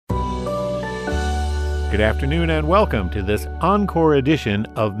Good afternoon and welcome to this encore edition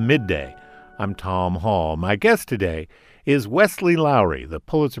of Midday. I'm Tom Hall. My guest today is Wesley Lowery, the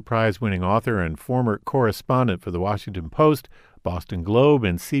Pulitzer Prize-winning author and former correspondent for the Washington Post, Boston Globe,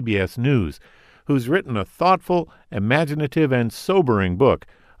 and CBS News, who's written a thoughtful, imaginative, and sobering book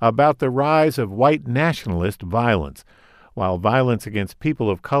about the rise of white nationalist violence. While violence against people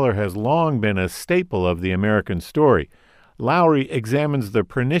of color has long been a staple of the American story, Lowery examines the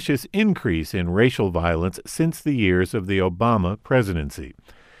pernicious increase in racial violence since the years of the Obama presidency.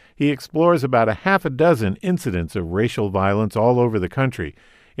 He explores about a half a dozen incidents of racial violence all over the country,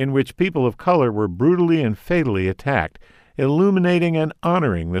 in which people of color were brutally and fatally attacked, illuminating and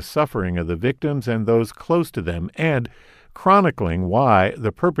honoring the suffering of the victims and those close to them, and chronicling why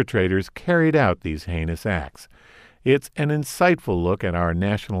the perpetrators carried out these heinous acts. It's an insightful look at our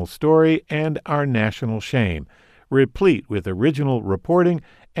national story and our national shame, replete with original reporting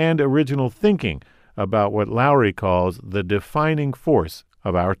and original thinking about what Lowery calls the defining force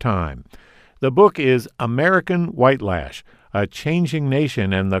of our time. The book is American Whitelash, A Changing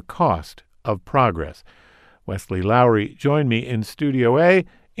Nation and the Cost of Progress. Wesley Lowery joined me in Studio A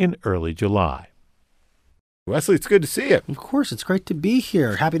in early July. Wesley, it's good to see you. Of course, it's great to be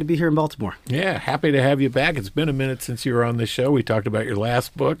here. Happy to be here in Baltimore. Yeah, happy to have you back. It's been a minute since you were on this show. We talked about your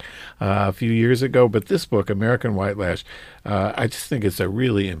last book a few years ago, but this book, American Whitelash, I just think it's a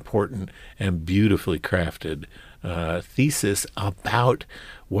really important and beautifully crafted thesis about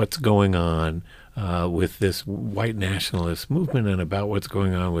what's going on with this white nationalist movement and about what's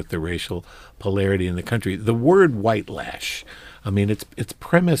going on with the racial polarity in the country. The word whitelash, I mean, it's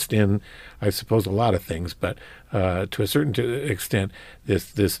premised in, I suppose, a lot of things, but to a certain extent,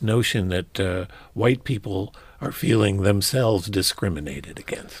 this notion that white people are feeling themselves discriminated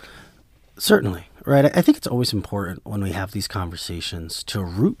against. Certainly, right? I think it's always important when we have these conversations to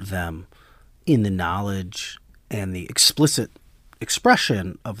root them in the knowledge and the explicit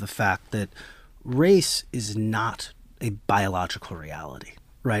expression of the fact that race is not a biological reality,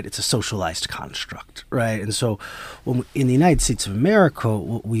 right? It's a socialized construct, right? And so in the United States of America,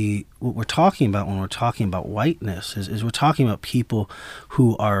 what we're talking about when we're talking about whiteness is we're talking about people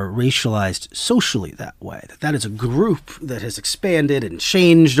who are racialized socially that way. That is a group that has expanded and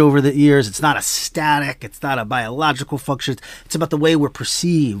changed over the years. It's not a static. It's not a biological function. It's about the way we're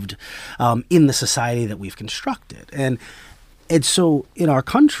perceived in the society that we've constructed. And so in our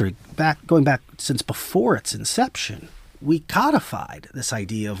country, going back since before its inception, we codified this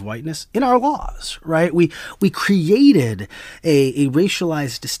idea of whiteness in our laws, right? We created a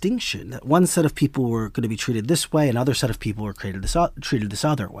racialized distinction that one set of people were going to be treated this way, another set of people were treated this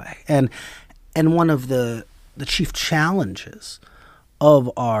other way. And one of the chief challenges of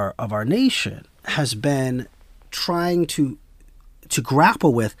our nation has been trying to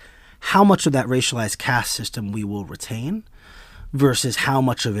grapple with how much of that racialized caste system we will retain versus how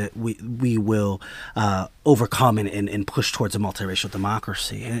much of it we will overcome and push towards a multiracial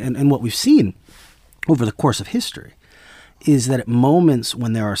democracy. And what we've seen over the course of history is that at moments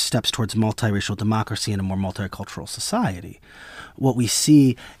when there are steps towards multiracial democracy and a more multicultural society, what we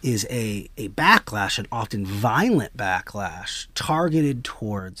see is a backlash, an often violent backlash, targeted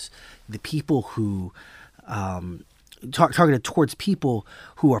towards the people who targeted towards people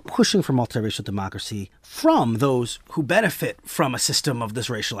who are pushing for multiracial democracy from those who benefit from a system of this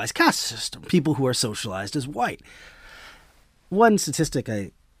racialized caste system, people who are socialized as white. One statistic I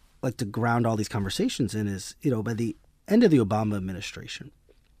like to ground all these conversations in is, by the end of the Obama administration,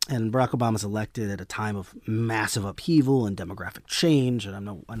 and Barack Obama's elected at a time of massive upheaval and demographic change, and I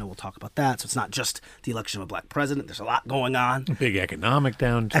know we'll talk about that. So it's not just the election of a black president. There's a lot going on. A big economic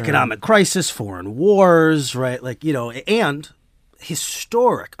downturn. Economic crisis, foreign wars, right? And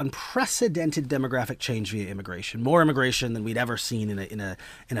historic, unprecedented demographic change via immigration. More immigration than we'd ever seen in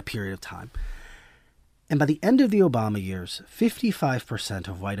a period of time. And by the end of the Obama years, 55%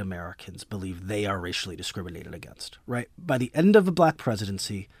 of white Americans believe they are racially discriminated against, right? By the end of the black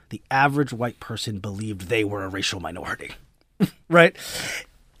presidency, the average white person believed they were a racial minority, right?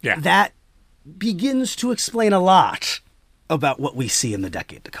 Yeah. That begins to explain a lot about what we see in the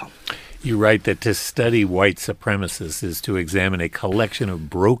decade to come. You write that to study white supremacists is to examine a collection of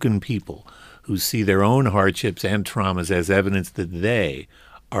broken people who see their own hardships and traumas as evidence that they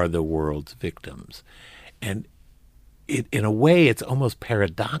are the world's victims. And in a way, it's almost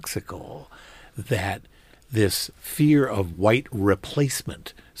paradoxical that this fear of white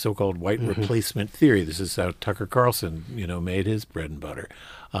replacement, so-called white replacement theory, this is how Tucker Carlson, made his bread and butter.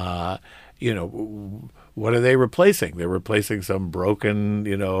 what are they replacing? They're replacing some broken,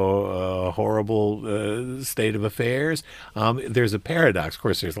 horrible state of affairs. There's a paradox. Of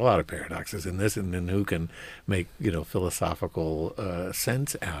course, there's a lot of paradoxes in this, and then who can make, philosophical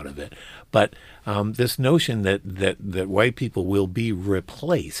sense out of it. But this notion that white people will be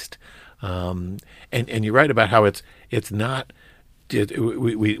replaced, and you're right about how it's not.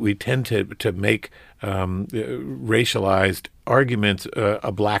 We tend to make racialized arguments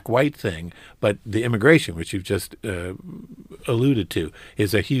a black-white thing, but the immigration, which you've just alluded to,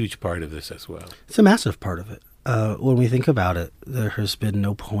 is a huge part of this as well. It's a massive part of it. When we think about it, there has been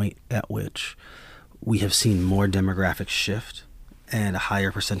no point at which we have seen more demographic shift and a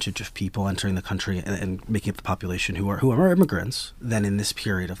higher percentage of people entering the country and making up the population who are immigrants than in this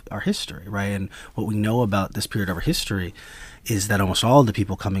period of our history, right? And what we know about this period of our history is that almost all of the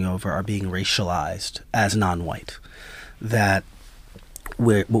people coming over are being racialized as non-white. That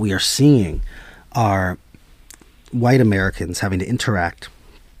what we are seeing are white Americans having to interact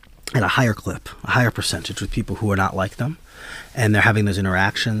at a higher clip, a higher percentage with people who are not like them. And they're having those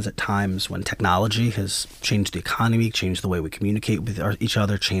interactions at times when technology has changed the economy, changed the way we communicate with each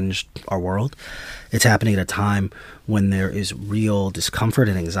other, changed our world. It's happening at a time when there is real discomfort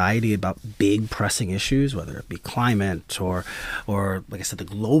and anxiety about big pressing issues, whether it be climate or like I said, the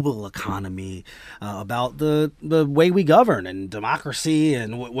global economy, about the way we govern and democracy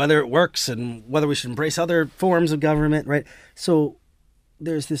and whether it works and whether we should embrace other forms of government, right? So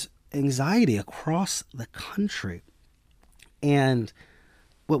there's this anxiety across the country. And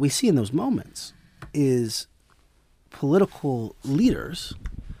what we see in those moments is political leaders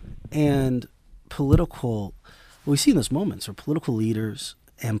and what we see in those moments are political leaders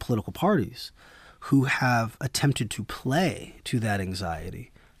and political parties who have attempted to play to that anxiety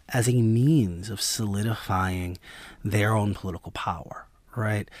as a means of solidifying their own political power,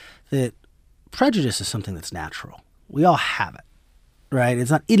 right? That prejudice is something that's natural. We all have it, right? It's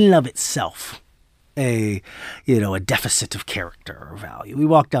not in and of itself a deficit of character or value. We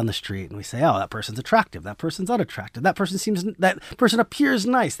walk down the street and we say, oh, that person's attractive, that person's unattractive, that person appears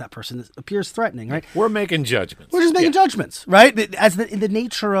nice, that person appears threatening, right? We're making judgments. We're just making judgments, right? As in the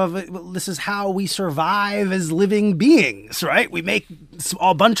nature of it, this is how we survive as living beings, right? We make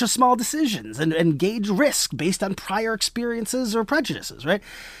a bunch of small decisions and gauge risk based on prior experiences or prejudices, right?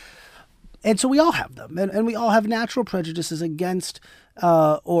 And so we all have them, and we all have natural prejudices against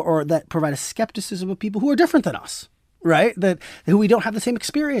or that provide a skepticism of people who are different than us, right? Who we don't have the same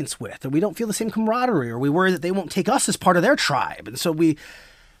experience with, or we don't feel the same camaraderie, or we worry that they won't take us as part of their tribe. And so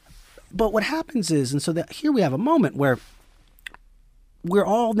but what happens is, and so that here we have a moment where we're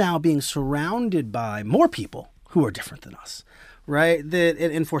all now being surrounded by more people who are different than us, right?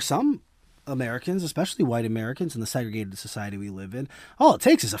 And for some Americans, especially white Americans in the segregated society we live in, all it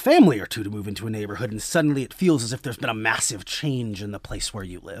takes is a family or two to move into a neighborhood, and suddenly it feels as if there's been a massive change in the place where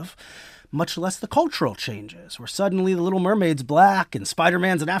you live, much less the cultural changes, where suddenly the Little Mermaid's black and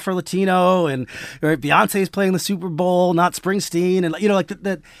Spider-Man's an Afro-Latino and right, Beyonce's playing the Super Bowl, not Springsteen, and like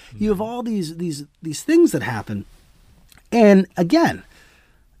that you have all these things that happen. And again,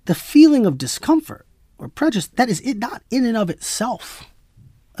 the feeling of discomfort or prejudice, that is it not in and of itself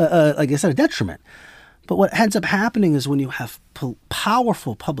like I said, a detriment. But what ends up happening is when you have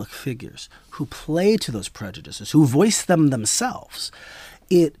powerful public figures who play to those prejudices, who voice them themselves,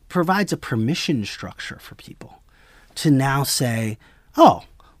 it provides a permission structure for people to now say, oh,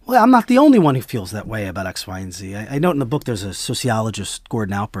 well, I'm not the only one who feels that way about X, Y, and Z. I note in the book there's a sociologist,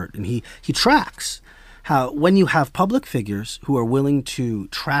 Gordon Alpert, and he tracks how when you have public figures who are willing to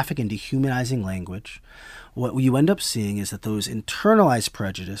traffic in dehumanizing language, what you end up seeing is that those internalized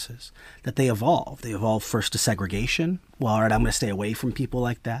prejudices, that they evolve. They evolve first to segregation. Well, all right, I'm going to stay away from people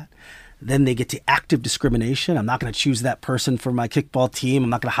like that. Then they get to active discrimination. I'm not going to choose that person for my kickball team. I'm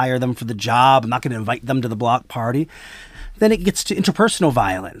not going to hire them for the job. I'm not going to invite them to the block party. Then it gets to interpersonal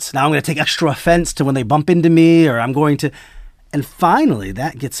violence. Now I'm going to take extra offense to when they bump into me, or I'm going to... And finally,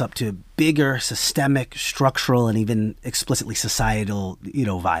 that gets up to bigger systemic, structural, and even explicitly societal,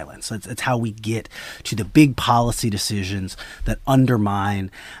 violence. It's how we get to the big policy decisions that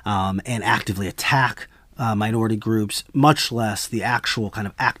undermine and actively attack minority groups, much less the actual kind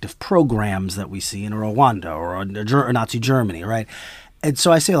of active programs that we see in Rwanda or Nazi Germany, right? And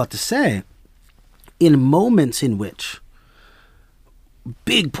so I say a lot to say, in moments in which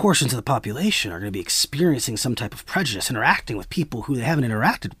big portions of the population are going to be experiencing some type of prejudice, interacting with people who they haven't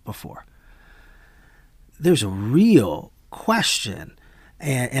interacted with before, there's a real question.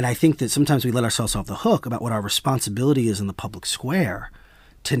 And I think that sometimes we let ourselves off the hook about what our responsibility is in the public square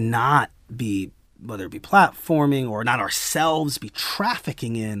to not be whether it be platforming or not ourselves, be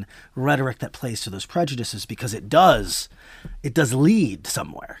trafficking in rhetoric that plays to those prejudices, because it does lead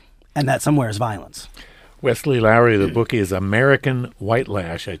somewhere, and that somewhere is violence. Wesley Lowery, the book is American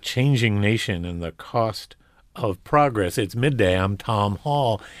Whitelash, A Changing Nation and the Cost of Progress. It's midday. I'm Tom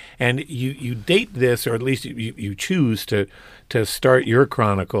Hall. And you date this, or at least you choose to start your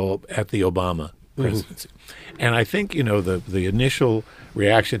chronicle at the Obama presidency. And I think, the initial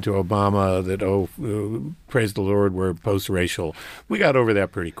reaction to Obama that, praise the Lord, we're post-racial, we got over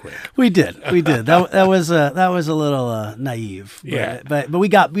that pretty quick. We did. That was a little naive. Yeah. But we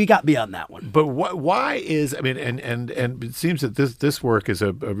got beyond that one. But why is, and it seems that this work is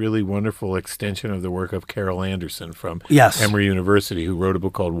a really wonderful extension of the work of Carol Anderson from Emory University, who wrote a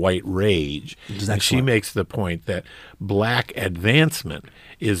book called White Rage. And she makes the point that black advancement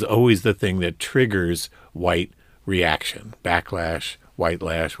is always the thing that triggers white reaction, backlash,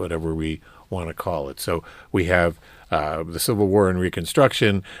 whitelash, whatever we want to call it. So we have the Civil War and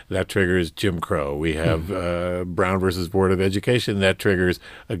Reconstruction, that triggers Jim Crow. We have Brown versus Board of Education, that triggers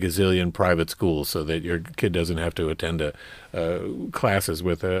a gazillion private schools so that your kid doesn't have to attend classes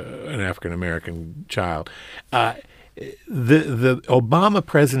with an African-American child. The Obama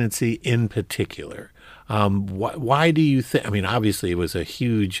presidency in particular, why do you think? Obviously, it was a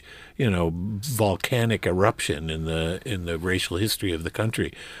huge, volcanic eruption in the racial history of the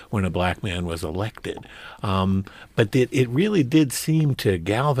country when a black man was elected. But it really did seem to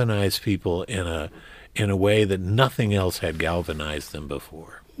galvanize people in a way that nothing else had galvanized them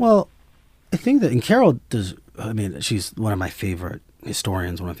before. Well, I think that, and Carol does. She's one of my favorite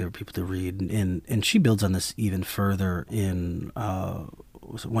historians, one of my favorite people to read, and she builds on this even further in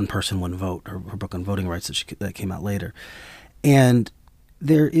was it One Person, One Vote, her book on voting rights that came out later. And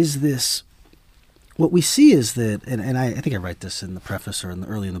there is this, what we see is that, and I think I write this in the preface or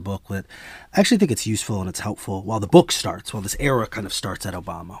early in the book, that I actually think it's useful and it's helpful while this era kind of starts at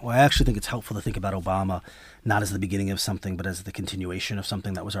Obama. Well, I actually think it's helpful to think about Obama not as the beginning of something, but as the continuation of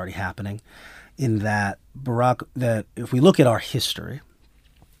something that was already happening. In that that if we look at our history,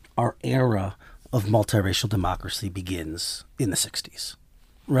 our era of multiracial democracy begins in the 60s,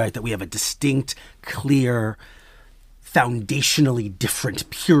 right? That we have a distinct, clear, foundationally different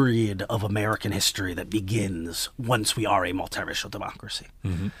period of American history that begins once we are a multiracial democracy,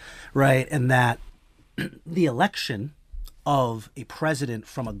 right? And that the election of a president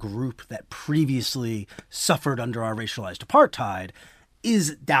from a group that previously suffered under our racialized apartheid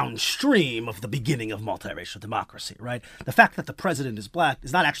is downstream of the beginning of multiracial democracy, right? The fact that the president is black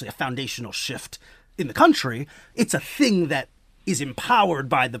is not actually a foundational shift in the country. It's a thing that is empowered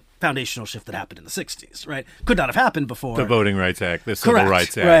by the foundational shift that happened in the 60s, right? Could not have happened before. The Voting Rights Act, the Civil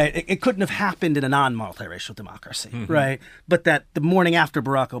Rights Act. Right. It couldn't have happened in a non-multiracial democracy, right? But that the morning after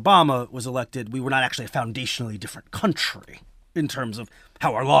Barack Obama was elected, we were not actually a foundationally different country in terms of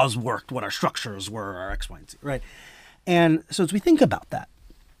how our laws worked, what our structures were, our X, Y, and Z, right? And so as we think about that,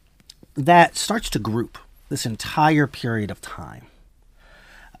 that starts to group this entire period of time,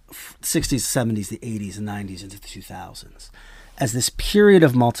 60s, 70s, the 80s, and 90s into the 2000s, as this period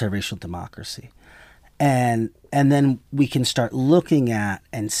of multiracial democracy. And then we can start looking at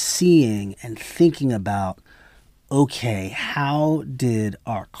and seeing and thinking about, okay, how did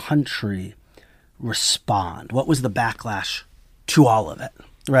our country respond? What was the backlash to all of it,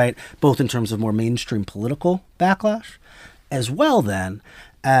 right? Both in terms of more mainstream political backlash, as well then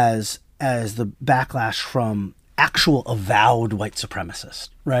as the backlash from actual avowed white supremacists,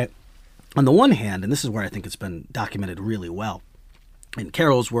 right? On the one hand, and this is where I think it's been documented really well in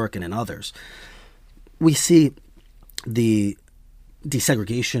Carol's work and in others, we see the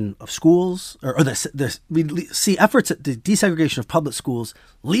desegregation of schools, we see efforts at the desegregation of public schools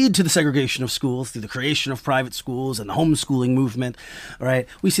lead to the segregation of schools through the creation of private schools and the homeschooling movement, right?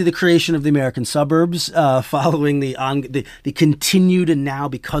 We see the creation of the American suburbs following the continued and now,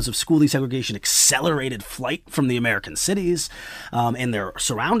 because of school desegregation, accelerated flight from the American cities and their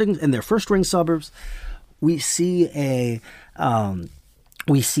surroundings and their first-ring suburbs. We see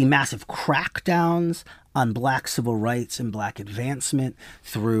massive crackdowns on black civil rights and black advancement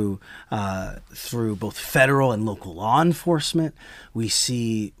through both federal and local law enforcement. We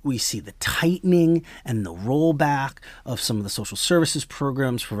see the tightening and the rollback of some of the social services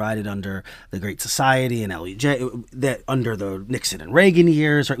programs provided under the Great Society and LEJ, that under the Nixon and Reagan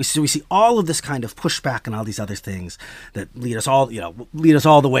years. Right? We see all of this kind of pushback and all these other things that lead us all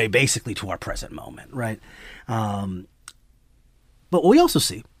the way basically to our present moment, right? But what we also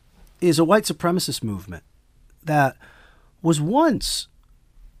see is a white supremacist movement that was once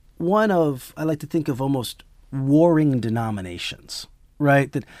one of, I like to think of, almost warring denominations,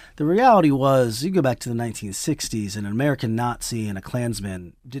 right? That the reality was, you go back to the 1960s, and an American Nazi and a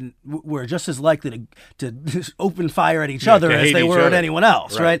Klansman were just as likely to open fire at each other as they were at anyone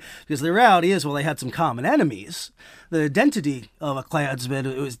else, right? Because the reality is, well, they had some common enemies. The identity of a Klansman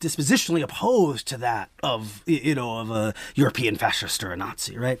was dispositionally opposed to that of a European fascist or a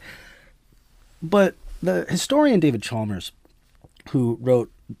Nazi, right? But the historian David Chalmers, who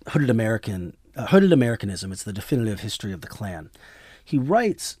wrote Hooded Americanism, it's the definitive history of the Klan, he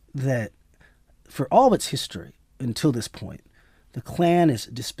writes that for all of its history until this point, the Klan is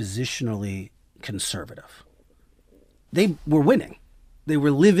dispositionally conservative. They were winning. They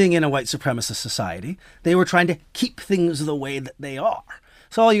were living in a white supremacist society. They were trying to keep things the way that they are.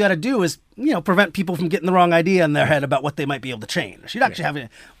 So all you got to do is, prevent people from getting the wrong idea in their head about what they might be able to change. You're not actually having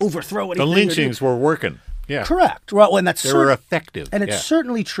to overthrow anything. The lynchings were working. Yeah. Correct. Well, and they were effective. And it's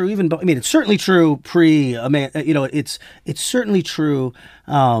certainly true. It's certainly true it's certainly true.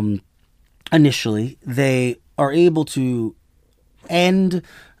 Initially, they are able to end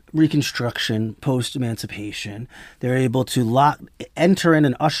Reconstruction, post-emancipation. They're able to enter in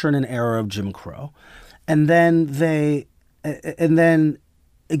and usher in an era of Jim Crow, and then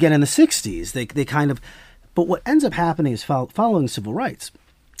again in the 60s, they kind of. But what ends up happening is following civil rights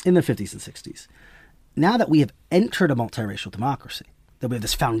in the 50s and 60s. Now that we have entered a multiracial democracy, that we have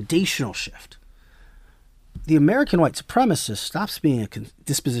this foundational shift, the American white supremacist stops being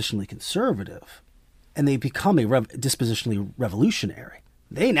dispositionally conservative, and they become dispositionally revolutionary.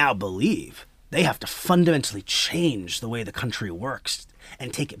 They now believe they have to fundamentally change the way the country works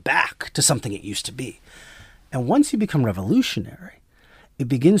and take it back to something it used to be. And once you become revolutionary, it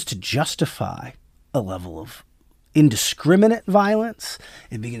begins to justify a level of indiscriminate violence.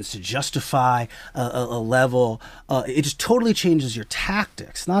 It begins to justify a level. It just totally changes your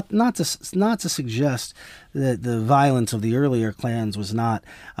tactics. Not to suggest that the violence of the earlier Klans was not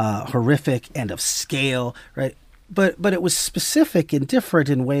horrific and of scale, right? But it was specific and different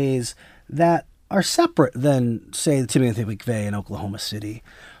in ways that are separate than, say, Timothy McVeigh in Oklahoma City,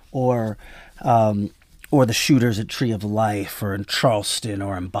 or the shooters at Tree of Life, or in Charleston,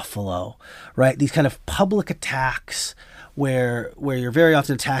 or in Buffalo, right? These kind of public attacks where you're very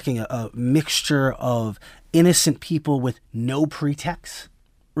often attacking a mixture of innocent people with no pretext,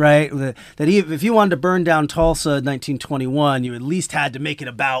 right? That if you wanted to burn down Tulsa in 1921, you at least had to make it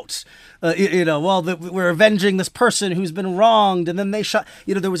about, we're avenging this person who's been wronged, and then they shot.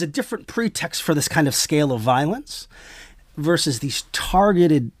 There was a different pretext for this kind of scale of violence versus these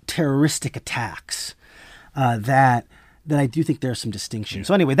targeted terroristic attacks. That I do think there's some distinction. Yeah.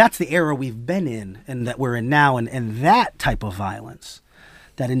 So anyway, that's the era we've been in and that we're in now. And that type of violence,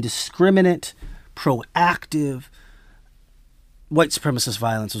 that indiscriminate, proactive, white supremacist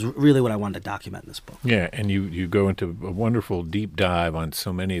violence was really what I wanted to document in this book. Yeah, and you go into a wonderful deep dive on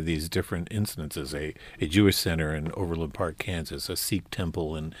so many of these different instances, a Jewish center in Overland Park, Kansas, a Sikh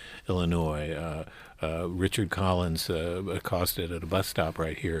temple in Illinois, Richard Collins accosted at a bus stop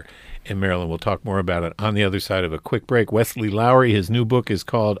right here in Maryland. We'll talk more about it on the other side of a quick break. Wesley Lowery, his new book is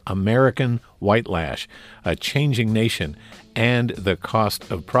called American Whitelash, A Changing Nation and the Cost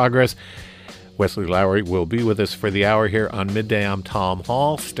of Progress. Wesley Lowery will be with us for the hour here on Midday. I'm Tom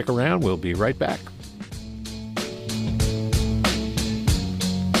Hall. Stick around. We'll be right back.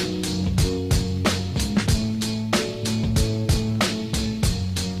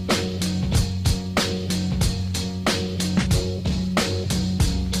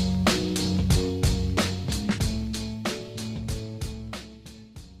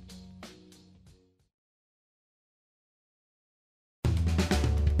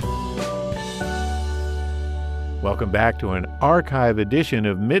 Welcome back to an archive edition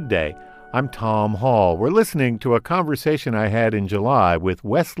of Midday. I'm Tom Hall. We're listening to a conversation I had in July with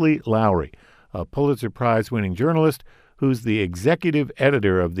Wesley Lowery, a Pulitzer Prize-winning journalist who's the executive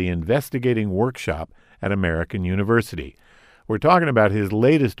editor of the Investigating Workshop at American University. We're talking about his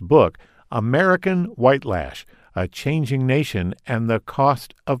latest book, American Whitelash, A Changing Nation and the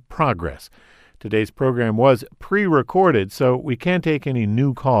Cost of Progress. Today's program was pre-recorded, so we can't take any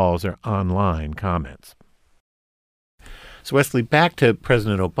new calls or online comments. So, Wesley, back to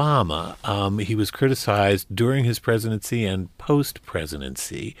President Obama. He was criticized during his presidency and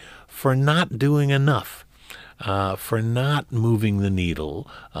post-presidency for not doing enough, for not moving the needle,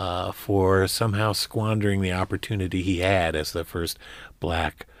 for somehow squandering the opportunity he had as the first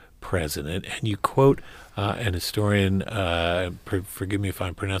black president. And you quote an historian, forgive me if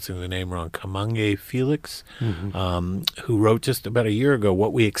I'm pronouncing the name wrong, Kamange Felix, who wrote just about a year ago,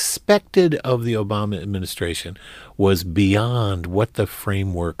 what we expected of the Obama administration was beyond what the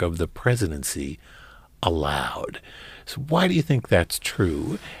framework of the presidency allowed. So why do you think that's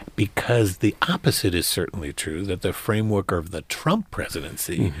true? Because the opposite is certainly true, that the framework of the Trump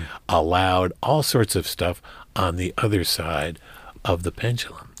presidency allowed all sorts of stuff on the other side of the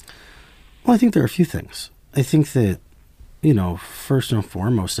pendulum. Well, I think there are a few things. I think that, first and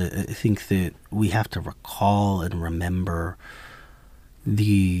foremost, I think that we have to recall and remember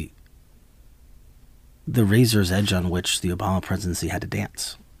the razor's edge on which the Obama presidency had to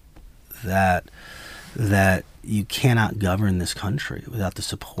dance. That you cannot govern this country without the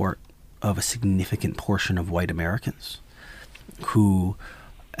support of a significant portion of white Americans who,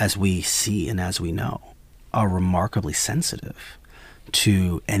 as we see and as we know, are remarkably sensitive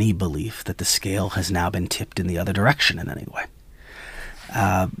to any belief that the scale has now been tipped in the other direction in any way.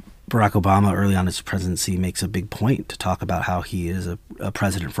 Barack Obama, early on in his presidency, makes a big point to talk about how he is a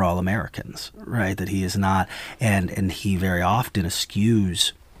president for all Americans, right? That he is not, and he very often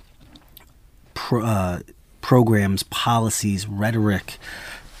eschews programs, policies, rhetoric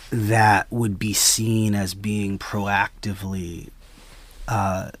that would be seen as being proactively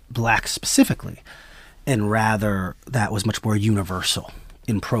black specifically, and rather that was much more universal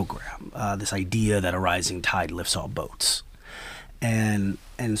in program. This idea that a rising tide lifts all boats. And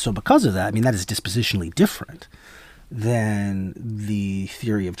so because of that, I mean, that is dispositionally different than the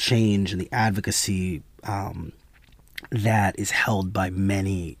theory of change and the advocacy that is held by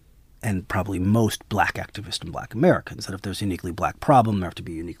many and probably most black activists and black Americans, that if there's a uniquely black problem, there have to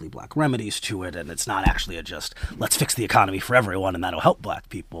be uniquely black remedies to it, and it's not actually just let's fix the economy for everyone and that'll help black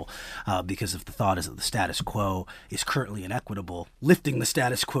people, because if the thought is that the status quo is currently inequitable, lifting the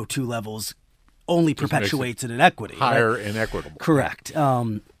status quo 2 levels only perpetuates an inequity. Higher inequitable. Correct.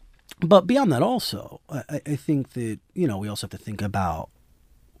 But beyond that also, I think that, we also have to think about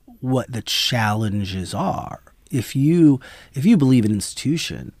what the challenges are. If you believe an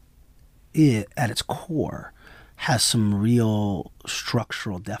institution, it at its core has some real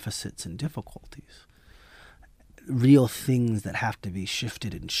structural deficits and difficulties, real things that have to be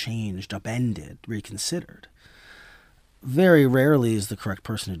shifted and changed, upended, reconsidered. Very rarely is the correct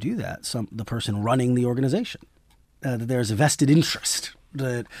person to do that the person running the organization. That there's a vested interest.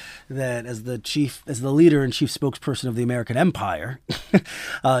 That as the leader and chief spokesperson of the American empire,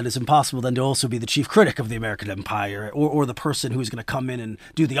 it is impossible then to also be the chief critic of the American empire, or the person who's going to come in and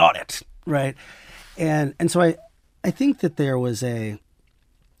do the audit, right? And so I think that there was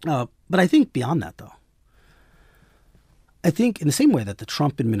but I think beyond that though, I think in the same way that the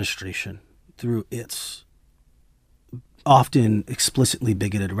Trump administration, through its often explicitly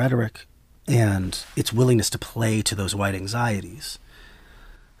bigoted rhetoric and its willingness to play to those white anxieties,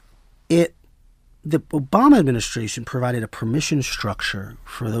 the Obama administration provided a permission structure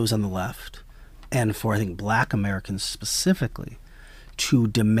for those on the left and for, I think, black Americans specifically to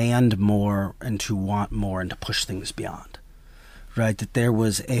demand more and to want more and to push things beyond, right? That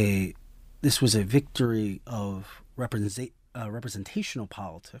this was a victory of representational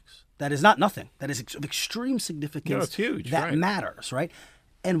politics that is not nothing. That is of extreme significance. No, it's huge. That right. matters, right?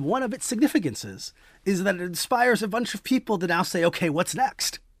 And one of its significances is that it inspires a bunch of people to now say, okay, what's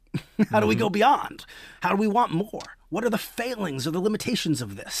next? How do we go beyond? How do we want more? What are the failings or the limitations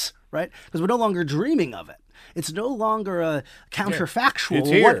of this, right? Because we're no longer dreaming of it. It's no longer a counterfactual. It's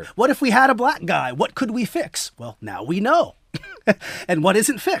here. What if we had a black guy? What could we fix? Well, now we know. And what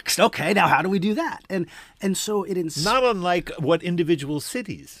isn't fixed? Okay, now how do we do that? And so not unlike what individual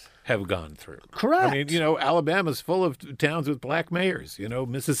cities have gone through. Correct. I mean, Alabama's full of towns with black mayors.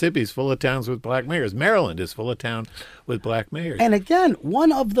 Mississippi's full of towns with black mayors. Maryland is full of towns with black mayors. And again,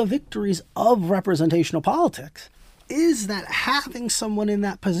 one of the victories of representational politics is that having someone in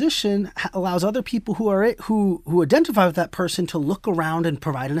that position allows other people who identify with that person to look around and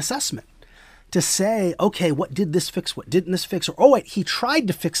provide an assessment. To say, okay, what did this fix? What didn't this fix? Or, oh, wait, he tried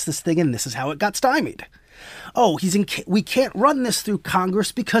to fix this thing and this is how it got stymied. Oh, we can't run this through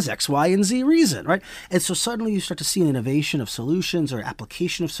Congress because X, Y, and Z reason, right? And so suddenly you start to see an innovation of solutions or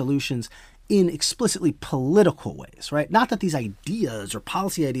application of solutions in explicitly political ways, right? Not that these ideas or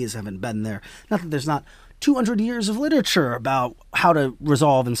policy ideas haven't been there. Not that there's not 200 years of literature about how to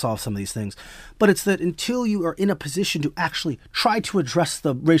resolve and solve some of these things. But it's that until you are in a position to actually try to address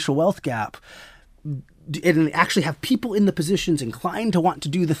the racial wealth gap and actually have people in the positions inclined to want to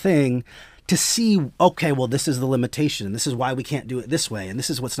do the thing, to see, okay, well, this is the limitation and this is why we can't do it this way and this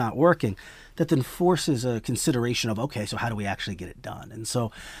is what's not working, that then forces a consideration of, okay, so how do we actually get it done? And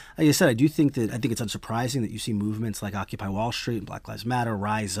so, like I said, I think it's unsurprising that you see movements like Occupy Wall Street and Black Lives Matter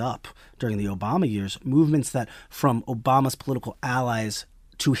rise up during the Obama years, movements that from Obama's political allies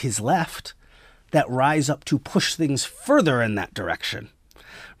to his left that rise up to push things further in that direction.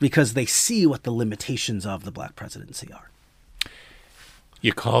 because they see what the limitations of the black presidency are.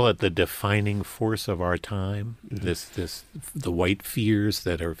 You call it the defining force of our time, the white fears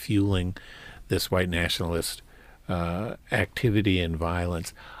that are fueling this white nationalist activity and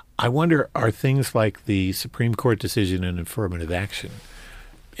violence. I wonder, are things like the Supreme Court decision in affirmative action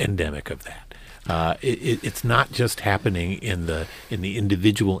endemic of that? It's not just happening in the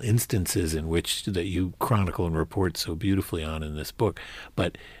individual instances in which that you chronicle and report so beautifully on in this book,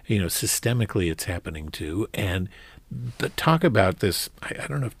 but systemically it's happening too. But talk about this. I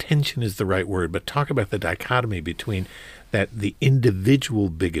don't know if tension is the right word, but talk about the dichotomy between the individual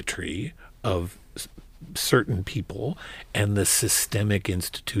bigotry of certain people and the systemic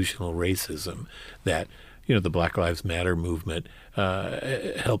institutional racism that the Black Lives Matter movement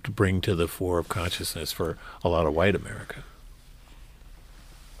helped bring to the fore of consciousness for a lot of white America.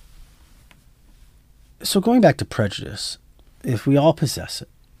 So going back to prejudice, if we all possess it,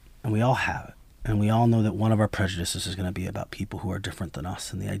 and we all have it, and we all know that one of our prejudices is going to be about people who are different than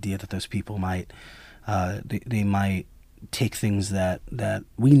us, and the idea that those people might they might take things that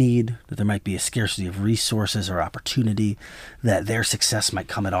we need, that there might be a scarcity of resources or opportunity, that their success might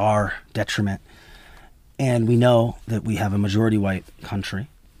come at our detriment. And we know that we have a majority white country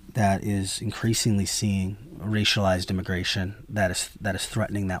that is increasingly seeing racialized immigration that is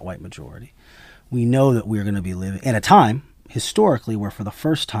threatening that white majority. We know that we're going to be living in a time, historically, where for the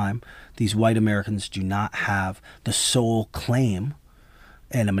first time, these white Americans do not have the sole claim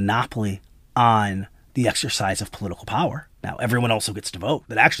and a monopoly on the exercise of political power. Now, everyone also gets to vote.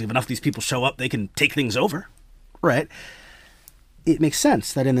 That actually, if enough of these people show up, they can take things over, right? It makes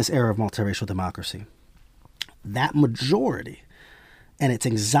sense that in this era of multiracial democracy, that majority and its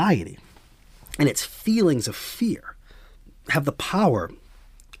anxiety and its feelings of fear have the power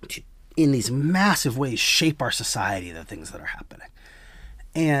to, in these massive ways, shape our society, the things that are happening.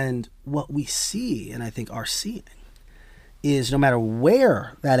 And what we see, and I think are seeing, is no matter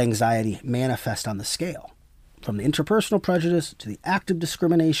where that anxiety manifests on the scale, from the interpersonal prejudice to the active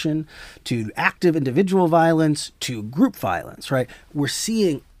discrimination to active individual violence to group violence, right? We're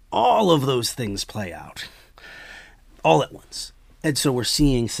seeing all of those things play out all at once. And so we're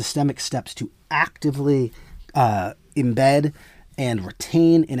seeing systemic steps to actively embed and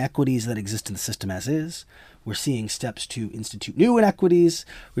retain inequities that exist in the system as is. We're seeing steps to institute new inequities.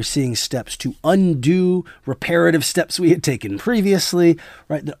 We're seeing steps to undo reparative steps we had taken previously,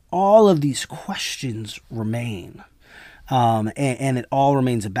 right? That all of these questions remain, and it all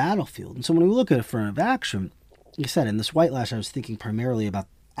remains a battlefield. And so when we look at affirmative action, like I said, in this Whitelash, I was thinking primarily about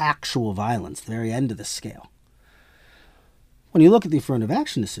actual violence, the very end of the scale. When you look at the affirmative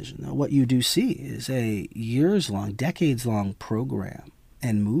action decision, though, what you do see is a years-long, decades-long program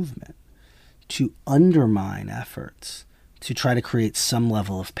and movement to undermine efforts to try to create some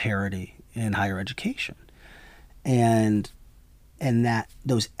level of parity in higher education. And that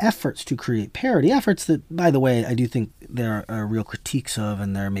those efforts to create parity, efforts that, by the way, I do think there are real critiques of,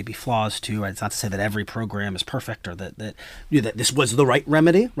 and there may be flaws too. Right? It's not to say that every program is perfect or that this was the right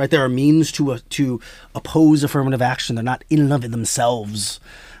remedy. Right? There are means to oppose affirmative action. They're not in and of themselves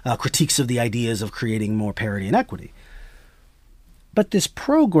critiques of the ideas of creating more parity and equity. But this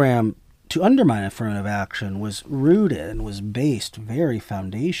program to undermine affirmative action was rooted and was based very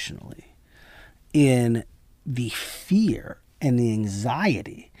foundationally in the fear and the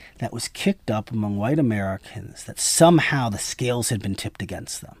anxiety that was kicked up among white Americans that somehow the scales had been tipped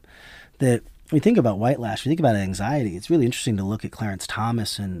against them. That when you think about Whitelash, when you think about anxiety, it's really interesting to look at Clarence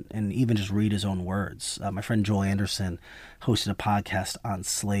Thomas and even just read his own words. My friend Joel Anderson hosted a podcast on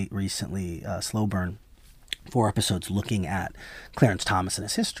Slate recently, Slow Burn, 4 episodes looking at Clarence Thomas and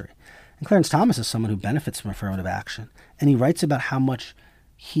his history. And Clarence Thomas is someone who benefits from affirmative action. And he writes about how much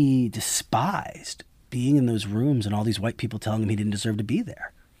he despised being in those rooms and all these white people telling him he didn't deserve to be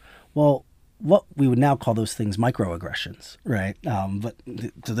there. Well, what we would now call those things microaggressions, right?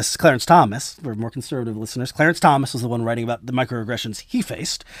 So this is Clarence Thomas. For more conservative listeners, Clarence Thomas was the one writing about the microaggressions he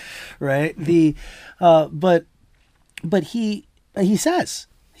faced, right? But he says,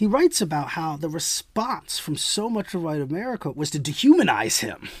 he writes about how the response from so much of white America was to dehumanize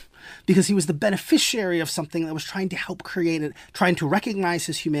him, because he was the beneficiary of something that was trying to help create it, trying to recognize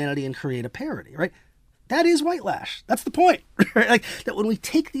his humanity and create a parity, right? That is Whitelash. That's the point, right? Like that when we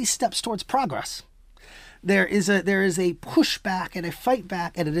take these steps towards progress, there is a pushback and a fight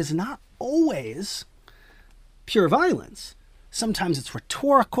back, and it is not always pure violence. Sometimes it's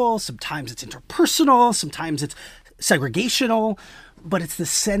rhetorical, sometimes it's interpersonal, sometimes it's segregational, but it's the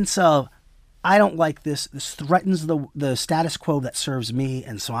sense of, I don't like this. This threatens the status quo that serves me,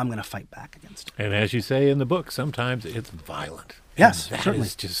 and so I'm going to fight back against it. And as you say in the book, sometimes it's violent. Yes, And that certainly.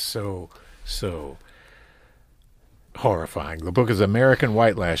 is just so horrifying. The book is American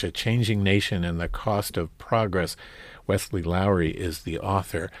Whitelash, A Changing Nation and the Cost of Progress. Wesley Lowery is the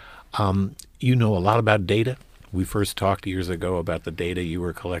author. You know a lot about data. We first talked years ago about the data you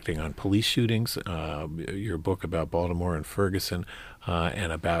were collecting on police shootings, your book about Baltimore and Ferguson,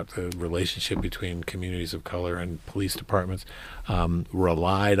 and about the relationship between communities of color and police departments,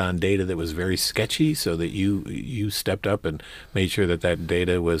 relied on data that was very sketchy, so that you stepped up and made sure that that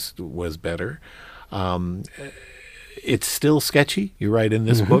data was better. It's still sketchy. You write in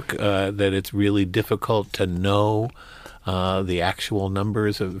this book that it's really difficult to know the actual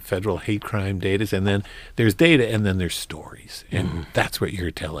numbers of federal hate crime data. And then there's data, and then there's stories. And that's what you're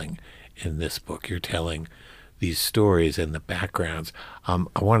telling in this book. You're telling these stories and the backgrounds. I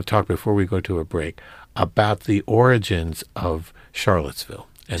want to talk, before we go to a break, about the origins of Charlottesville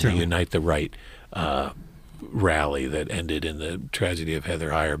and the Unite the Right rally that ended in the tragedy of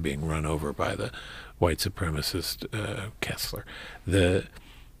Heather Heyer being run over by the white supremacist Kessler.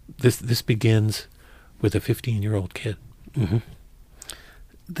 This begins with a 15-year-old kid.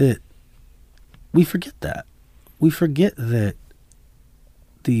 That we forget that. We forget that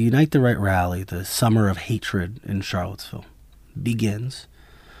the Unite the Right rally, the summer of hatred in Charlottesville, begins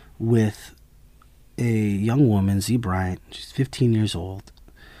with a young woman, Z Bryant, she's 15 years old,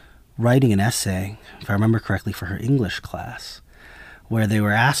 writing an essay, if I remember correctly, for her English class, where they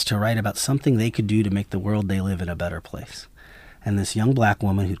were asked to write about something they could do to make the world they live in a better place. And this young black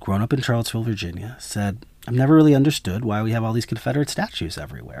woman who'd grown up in Charlottesville, Virginia, said, I've never really understood why we have all these Confederate statues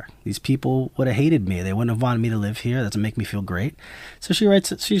everywhere. These people would have hated me. They wouldn't have wanted me to live here. That doesn't make me feel great. So she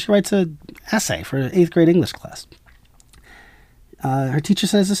writes an essay for an 8th grade English class. Her teacher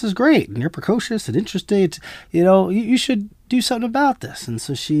says, this is great, and you're precocious and interesting. You should do something about this. And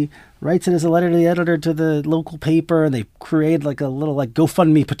so she writes it as a letter to the editor to the local paper, and they create like a little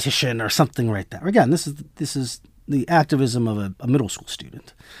GoFundMe petition or something right there. Again, this is the activism of a middle school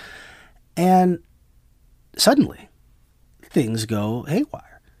student. And suddenly, things go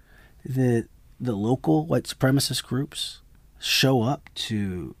haywire. The local white supremacist groups show up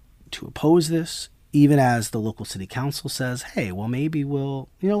to oppose this, even as the local city council says, hey, well, maybe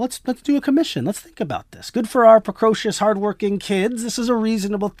let's do a commission. Let's think about this. Good for our precocious, hardworking kids. This is a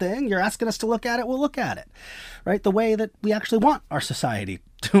reasonable thing. You're asking us to look at it. We'll look at it, right? The way that we actually want our society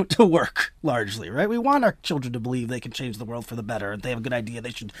to work, largely, right? We want our children to believe they can change the world for the better. If they have a good idea, they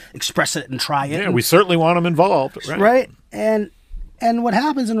should express it and try it. Yeah, we certainly want them involved. Right? And what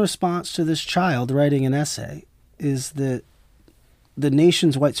happens in response to this child writing an essay is that the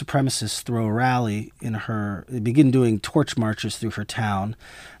nation's white supremacists throw a rally they begin doing torch marches through her town,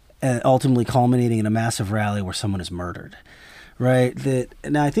 and ultimately culminating in a massive rally where someone is murdered, right?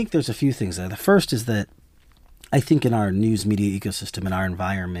 Now, I think there's a few things there. The first is that I think in our news media ecosystem, in our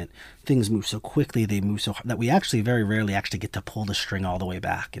environment, things move so quickly, they move so hard, that we actually very rarely actually get to pull the string all the way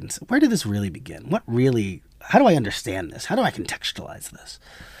back and say, where did this really begin? How do I understand this? How do I contextualize this?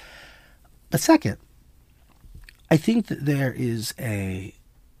 But second, I think that there is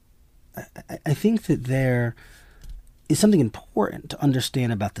something important to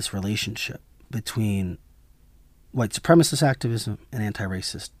understand about this relationship between white supremacist activism and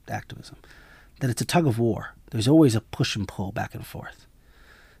anti-racist activism. That it's a tug of war. There's always a push and pull back and forth.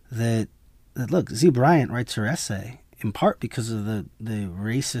 That look, Z Bryant writes her essay in part because of the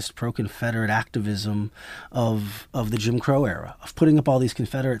racist pro-Confederate activism of the Jim Crow era, of putting up all these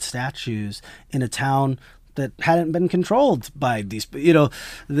Confederate statues in a town that hadn't been controlled by these, the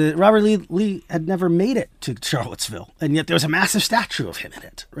Robert Lee had never made it to Charlottesville, and yet there was a massive statue of him in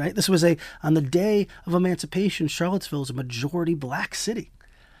it, right? This was on the day of emancipation, Charlottesville is a majority black city.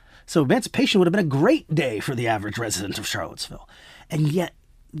 So emancipation would have been a great day for the average resident of Charlottesville. And yet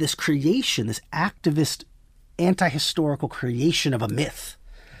this creation, this activist, anti-historical creation of a myth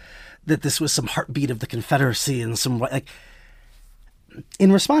that this was some heartbeat of the Confederacy and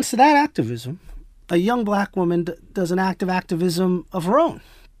in response to that activism, a young black woman does an act of activism of her own.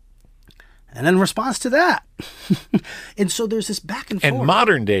 And in response to that, and so there's this back and forth. And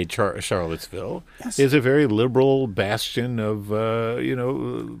modern day Charlottesville is a very liberal bastion of,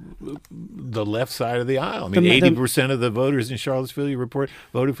 the left side of the aisle. I mean, 80% of the voters in Charlottesville, you report,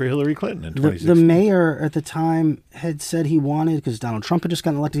 voted for Hillary Clinton in 2016. The mayor at the time had said he wanted, because Donald Trump had just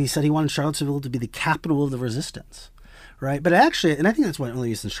gotten elected, he said he wanted Charlottesville to be the capital of the resistance. Right, but actually, and I think that's one of the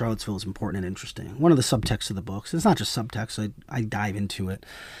reasons Charlottesville is important and interesting. One of the subtexts of the books, it's not just subtext, I dive into it,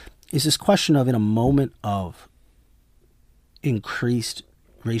 is this question of, in a moment of increased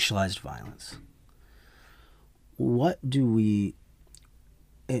racialized violence, what do we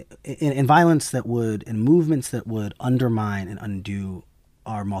and violence that would, and movements that would undermine and undo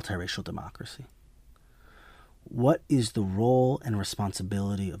our multiracial democracy. What is the role and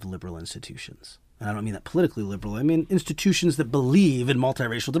responsibility of liberal institutions? And I don't mean that politically liberal. I mean institutions that believe in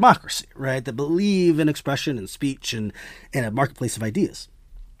multiracial democracy, right? That believe in expression and speech and a marketplace of ideas.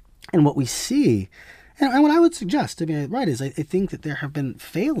 And what we see, and what I would suggest, is I think that there have been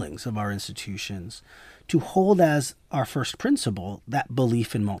failings of our institutions to hold as our first principle that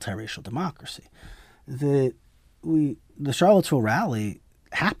belief in multiracial democracy. The Charlottesville rally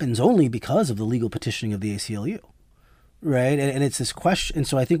happens only because of the legal petitioning of the ACLU, right? And it's this question. And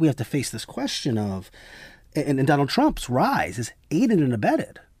so I think we have to face this question of, and Donald Trump's rise is aided and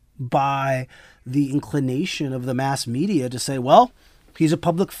abetted by the inclination of the mass media to say, well, he's a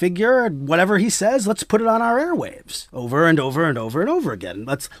public figure, whatever he says, let's put it on our airwaves over and over and over and over again.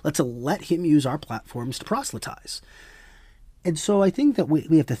 Let's let him use our platforms to proselytize. And so I think that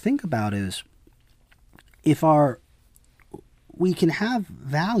we have to think about is, if we can have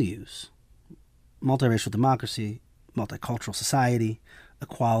values, multiracial democracy, multicultural society,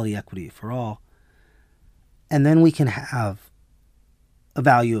 equality, equity for all, and then we can have a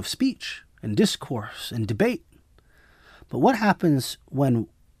value of speech and discourse and debate. But what happens when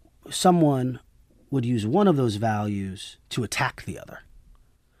someone would use one of those values to attack the other,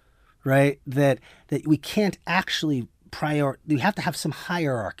 right? That we can't actually we have to have some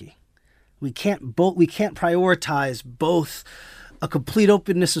hierarchy. We can't prioritize both a complete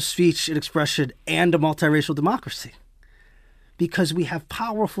openness of speech and expression and a multiracial democracy, because we have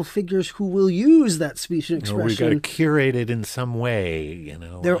powerful figures who will use that speech and expression. We've got to curate it in some way,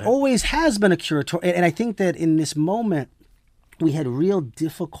 There always has been a curatorial, and I think that in this moment, we had real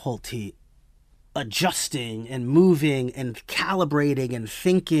difficulty adjusting and moving and calibrating and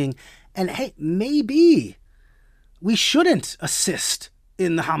thinking. And hey, maybe we shouldn't assist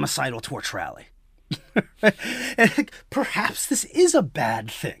in the homicidal torch rally. And perhaps this is a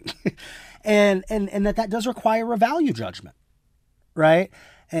bad thing. and that does require a value judgment, right?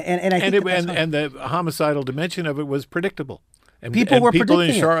 And I think and the homicidal dimension of it was predictable. And people were people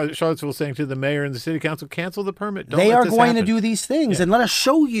predicting in Charlottesville saying to the mayor and the city council, cancel the permit. They are going to do these things, and let us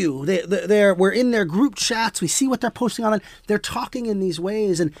show you. We're in their group chats. We see what they're posting on it. They're talking in these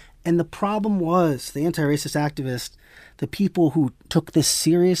ways. And the problem was the anti-racist activists, the people who took this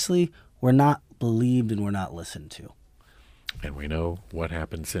seriously, were not believed and were not listened to. And we know what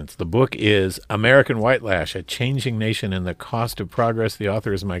happened since. The book is American Whitelash, A Changing Nation and the Cost of Progress. The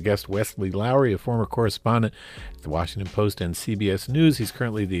author is my guest, Wesley Lowery, a former correspondent at the Washington Post and CBS News. He's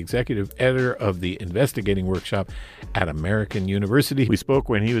currently the executive editor of the investigating workshop at American University. We spoke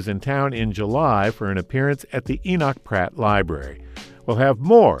when he was in town in July for an appearance at the Enoch Pratt Library. We'll have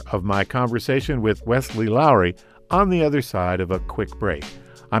more of my conversation with Wesley Lowery on the other side of a quick break.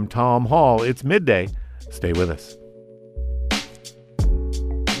 I'm Tom Hall. It's midday. Stay with us.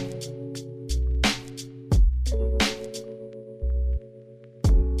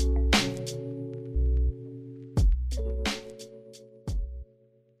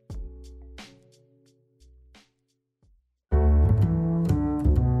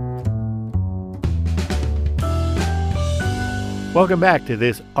 Welcome back to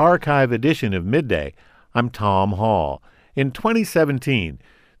this archive edition of Midday. I'm Tom Hall. In 2017,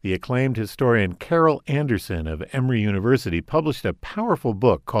 the acclaimed historian Carol Anderson of Emory University published a powerful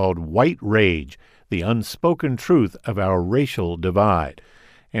book called White Rage, The Unspoken Truth of Our Racial Divide.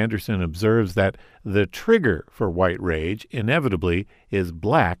 Anderson observes that the trigger for white rage inevitably is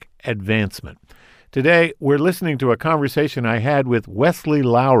black advancement. Today, we're listening to a conversation I had with Wesley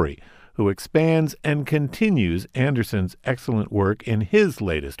Lowery, who expands and continues Anderson's excellent work in his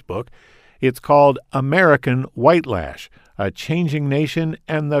latest book. It's called American Whitelash, A Changing Nation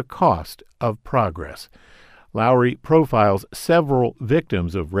and the Cost of Progress. Lowery profiles several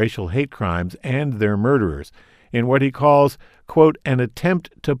victims of racial hate crimes and their murderers in what he calls, quote, an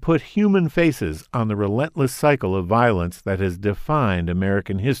attempt to put human faces on the relentless cycle of violence that has defined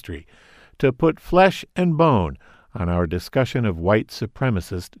American history, to put flesh and bone on our discussion of white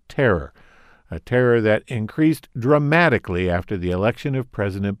supremacist terror, a terror that increased dramatically after the election of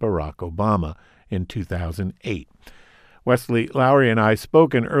President Barack Obama in 2008. Wesley Lowery and I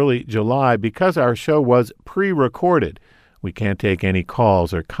spoke in early July because our show was pre-recorded. We can't take any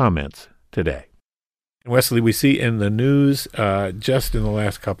calls or comments today. Wesley, we see in the news just in the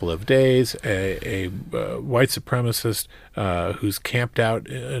last couple of days a white supremacist who's camped out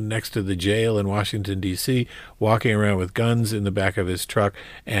next to the jail in Washington, D.C., walking around with guns in the back of his truck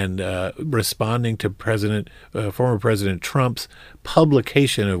and responding to former President Trump's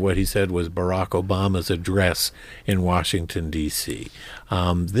publication of what he said was Barack Obama's address in Washington, D.C.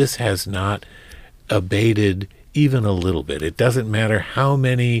 This has not abated even a little bit. It doesn't matter how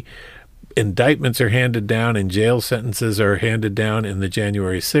many indictments are handed down and jail sentences are handed down in the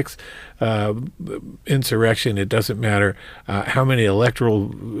January 6th insurrection. It doesn't matter how many electoral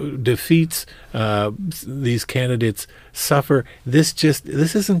defeats these candidates suffer. This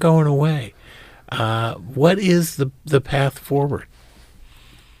isn't going away. What is the path forward?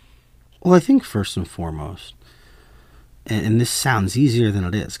 Well, I think first and foremost, and this sounds easier than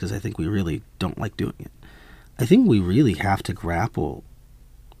it is because I think we really don't like doing it, I think we really have to grapple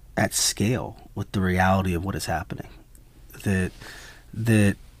at scale with the reality of what is happening. That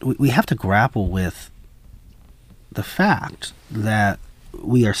we have to grapple with the fact that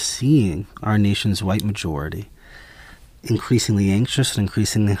we are seeing our nation's white majority increasingly anxious and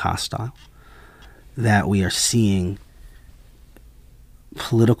increasingly hostile, that we are seeing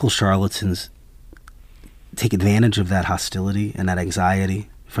political charlatans take advantage of that hostility and that anxiety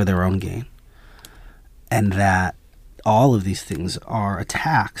for their own gain, and that all of these things are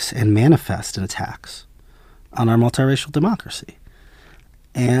attacks and manifest in attacks on our multiracial democracy.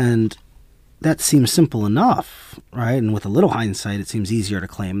 And that seems simple enough, right? And with a little hindsight, it seems easier to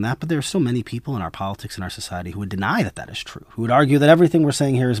claim that. But there are so many people in our politics and our society who would deny that that is true, who would argue that everything we're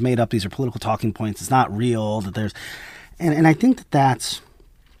saying here is made up. These are political talking points. It's not real. That there's, and I think I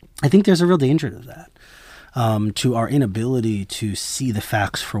think there's a real danger to that. To our inability to see the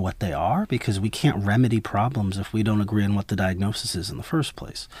facts for what they are, because we can't remedy problems if we don't agree on what the diagnosis is in the first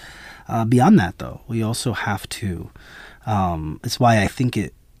place. Beyond that, though, we also have to, it's why I think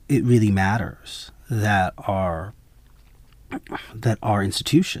it really matters that our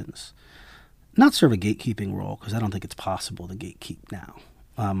institutions not serve a gatekeeping role, because I don't think it's possible to gatekeep now.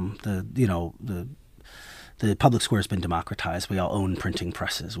 The public square has been democratized. We all own printing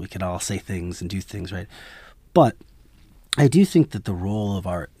presses. We can all say things and do things, right? But I do think that the role of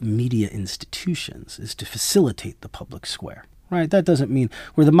our media institutions is to facilitate the public square, right? That doesn't mean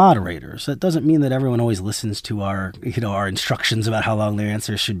we're the moderators. That doesn't mean that everyone always listens to our instructions about how long their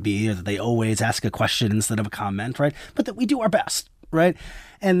answers should be, or that they always ask a question instead of a comment, right? But that we do our best, right?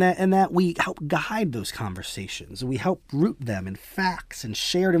 And that we help guide those conversations. We help root them in facts and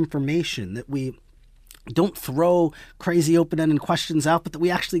shared information, that we don't throw crazy open-ended questions out, but that we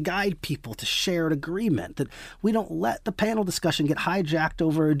actually guide people to shared agreement, that we don't let the panel discussion get hijacked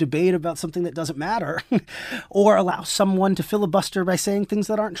over a debate about something that doesn't matter or allow someone to filibuster by saying things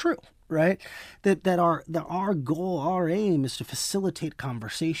that aren't true, right? That our goal, our aim is to facilitate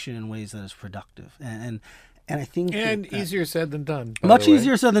conversation in ways that is productive. And I think easier said than done. Much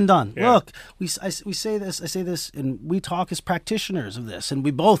easier said than done. Yeah. Look, I say this, and we talk as practitioners of this, and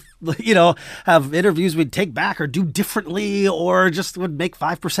we both, have interviews we'd take back or do differently, or just would make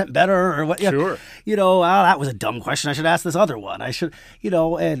 5% better, or what. Sure. That was a dumb question. I should ask this other one. I should,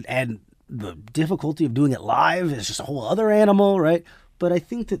 and the difficulty of doing it live is just a whole other animal, right? But I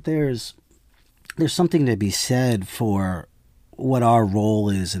think that there's something to be said for what our role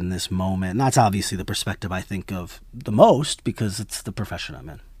is in this moment. And that's obviously the perspective I think of the most, because it's the profession I'm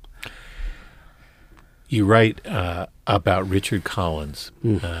in. You write about Richard Collins,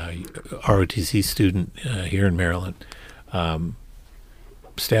 ROTC student here in Maryland,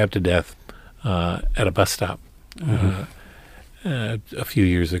 stabbed to death at a bus stop a few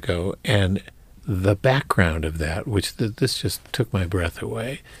years ago. And the background of that, which this just took my breath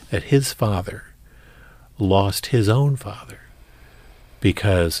away, that his father lost his own father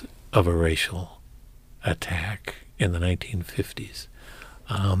because of a racial attack in the 1950s.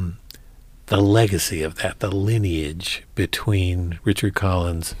 The legacy of that, the lineage between Richard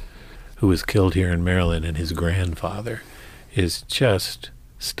Collins, who was killed here in Maryland, and his grandfather is just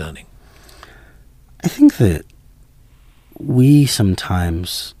stunning. I think that we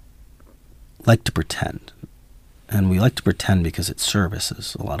sometimes like to pretend, and we like to pretend because it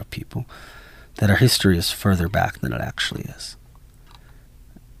services a lot of people, that our history is further back than it actually is.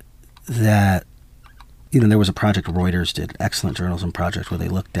 That, there was a project Reuters did, excellent journalism project, where they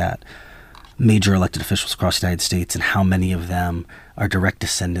looked at major elected officials across the United States and how many of them are direct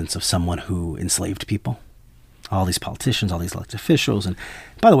descendants of someone who enslaved people. all these politicians, all these elected officials. And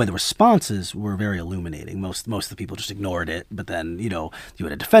by the way, the responses were very illuminating. Most of the people just ignored it. But then, you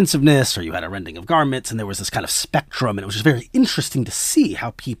had a defensiveness or you had a rending of garments, and there was this kind of spectrum. And it was just very interesting to see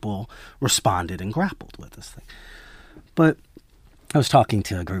how people responded and grappled with this thing. But I was talking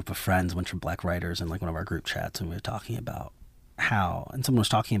to a group of friends, a bunch of black writers in like one of our group chats, and we were talking about someone was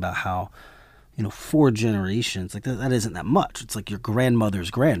talking about how, 4 generations, like that isn't that much. It's like your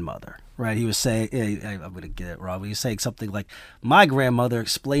grandmother's grandmother, right? He was saying, I'm going to get it wrong, but he was saying something like, my grandmother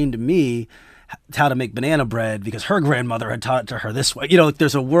explained to me how to make banana bread because her grandmother had taught it to her this way.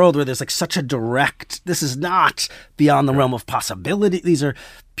 There's a world where there's like such a direct, this is not beyond the realm of possibility. These are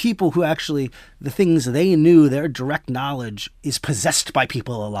people who actually, the things they knew, their direct knowledge is possessed by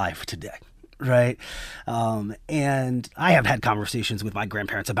people alive today. Right. And I have had conversations with my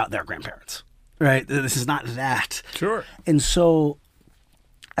grandparents about their grandparents. Right. This is not that. Sure. And so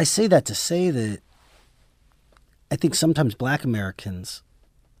I say that to say that I think sometimes Black Americans,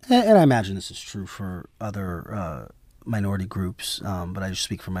 and I imagine this is true for other minority groups, but I just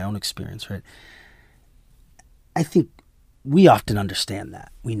speak from my own experience, right? I think we often understand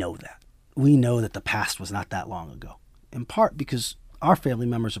that. We know that. We know that the past was not that long ago, in part because our family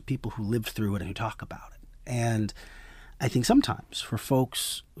members are people who lived through it and who talk about it. And I think sometimes for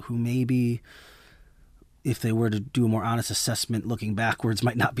folks who maybe, if they were to do a more honest assessment looking backwards,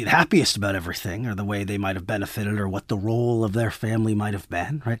 might not be the happiest about everything or the way they might have benefited or what the role of their family might have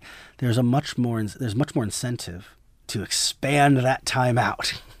been, right? There's much more incentive to expand that time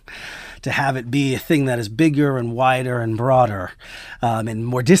out, to have it be a thing that is bigger and wider and broader and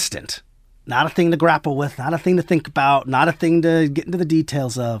more distant. Not a thing to grapple with, not a thing to think about, not a thing to get into the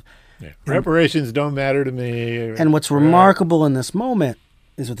details of. Yeah. Reparations don't matter to me. And what's remarkable in this moment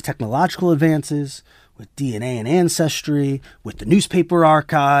is with the technological advances, with DNA and ancestry, with the newspaper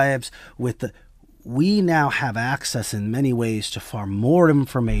archives, we now have access in many ways to far more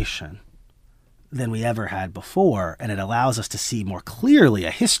information than we ever had before, and it allows us to see more clearly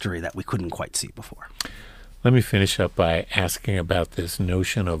a history that we couldn't quite see before. Let me finish up by asking about this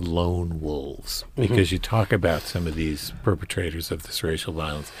notion of lone wolves, because you talk about some of these perpetrators of this racial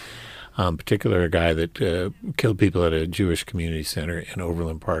violence, particularly a guy that killed people at a Jewish community center in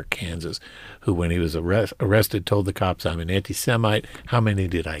Overland Park, Kansas, who, when he was arrested, told the cops, "I'm an anti-Semite. How many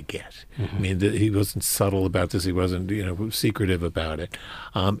did I get?" I mean, he wasn't subtle about this. He wasn't, secretive about it.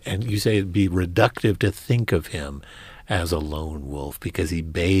 And you say it'd be reductive to think of him as a lone wolf because he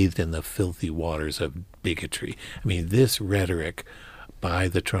bathed in the filthy waters of bigotry. I mean, this rhetoric by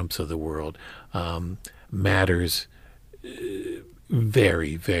the Trumps of the world matters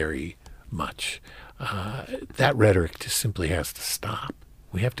very, very much. That rhetoric just simply has to stop.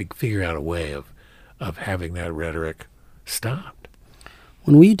 We have to figure out a way of having that rhetoric stopped.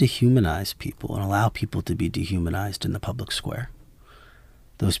 When we dehumanize people and allow people to be dehumanized in the public square,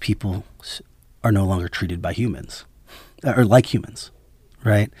 those people are no longer treated by humans, or like humans,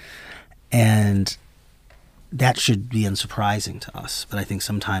 right? And that should be unsurprising to us. But I think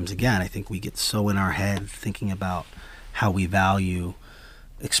sometimes, again, we get so in our head thinking about how we value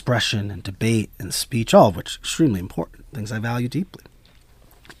expression and debate and speech, all of which are extremely important, things I value deeply.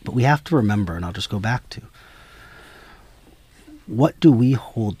 But we have to remember, and I'll just go back to, what do we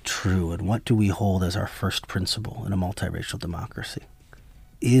hold true and what do we hold as our first principle in a multiracial democracy?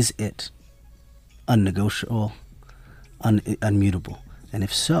 Is it unnegotiable, unmutable? And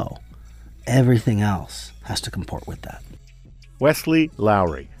if so, everything else has to comport with that. Wesley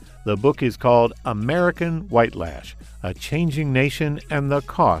Lowery. The book is called American Whitelash, A Changing Nation and the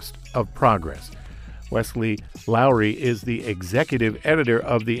Cost of Progress. Wesley Lowery is the executive editor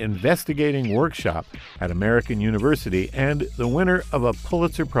of the Investigating Workshop at American University and the winner of a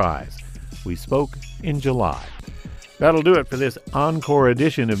Pulitzer Prize. We spoke in July. That'll do it for this encore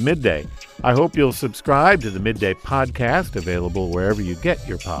edition of Midday. I hope you'll subscribe to the Midday podcast, available wherever you get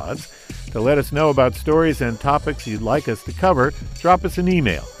your pods. To let us know about stories and topics you'd like us to cover, drop us an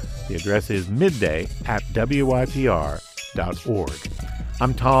email. The address is midday@wypr.org.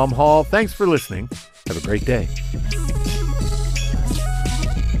 I'm Tom Hall. Thanks for listening. Have a great day.